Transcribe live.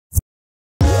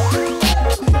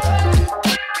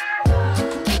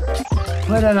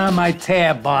Put it on my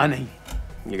tab, Bonnie.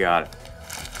 You got it.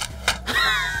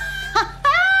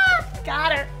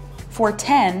 Got her. For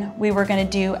 10, we were gonna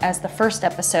do as the first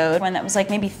episode, when that was like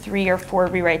maybe 3 or 4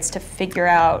 rewrites to figure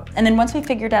out. And then once we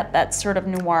figured out that sort of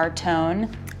noir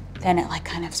tone, then it like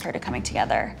kind of started coming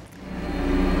together.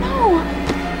 No!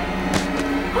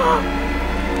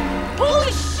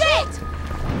 Holy shit!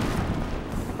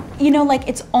 You know, like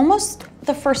it's almost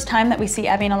the first time that we see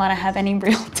Abbi and Ilana have any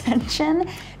real tension,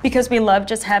 because we love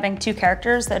just having 2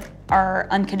 characters that are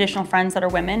unconditional friends that are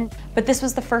women. But this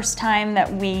was the first time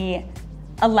that we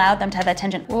allowed them to have that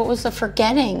tension. What was the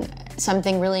forgetting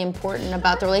something really important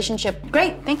about the relationship?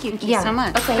 Great, thank you. Thank you so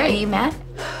much. Okay, Great. Are you mad?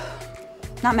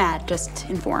 Not mad, just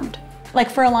informed. Like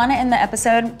for Ilana in the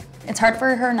episode, it's hard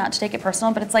for her not to take it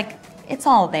personal, but it's like, it's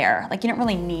all there. Like you don't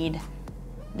really need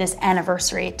this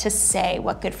anniversary to say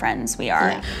what good friends we are.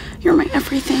 Yeah. You're my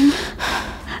everything,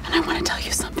 and I want to tell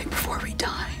you something before we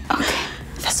die. Okay.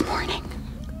 This morning,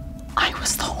 I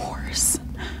was the horse.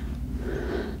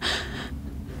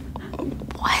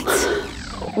 What?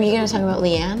 Were you gonna talk about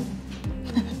Leanne?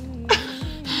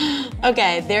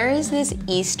 Okay, there is this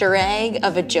Easter egg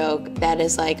of a joke that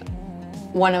is like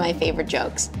one of my favorite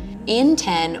jokes. In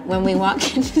 10, when we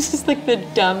walk in, this is like the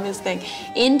dumbest thing.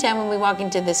 In 10, when we walk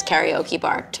into this karaoke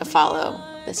bar to follow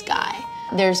this guy,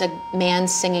 there's a man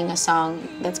singing a song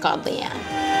that's called Leanne.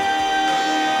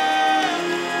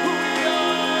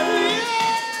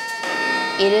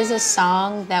 It is a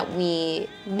song that we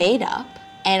made up,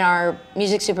 and our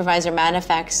music supervisor, Matt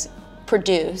FX,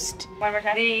 produced. One more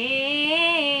time.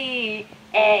 Leanne,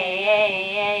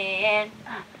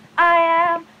 I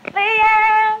am Leanne.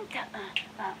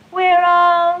 We're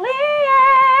all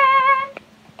Leanne.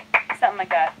 Something like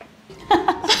that.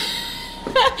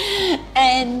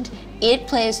 And it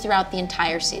plays throughout the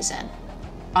entire season.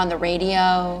 On the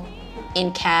radio,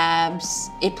 in cabs,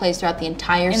 it plays throughout the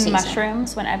entire season. In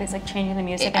mushrooms, when Abby's like changing the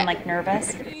music and like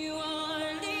nervous.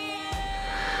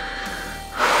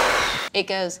 It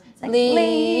goes, Like,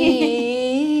 Leanne.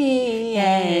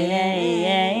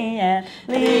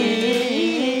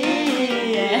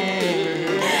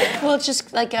 Well, it's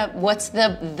just like a, what's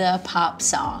the pop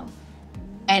song?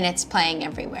 And it's playing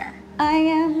everywhere. I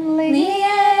am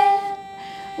Leanne.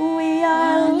 We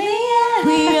are Leanne.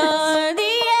 We are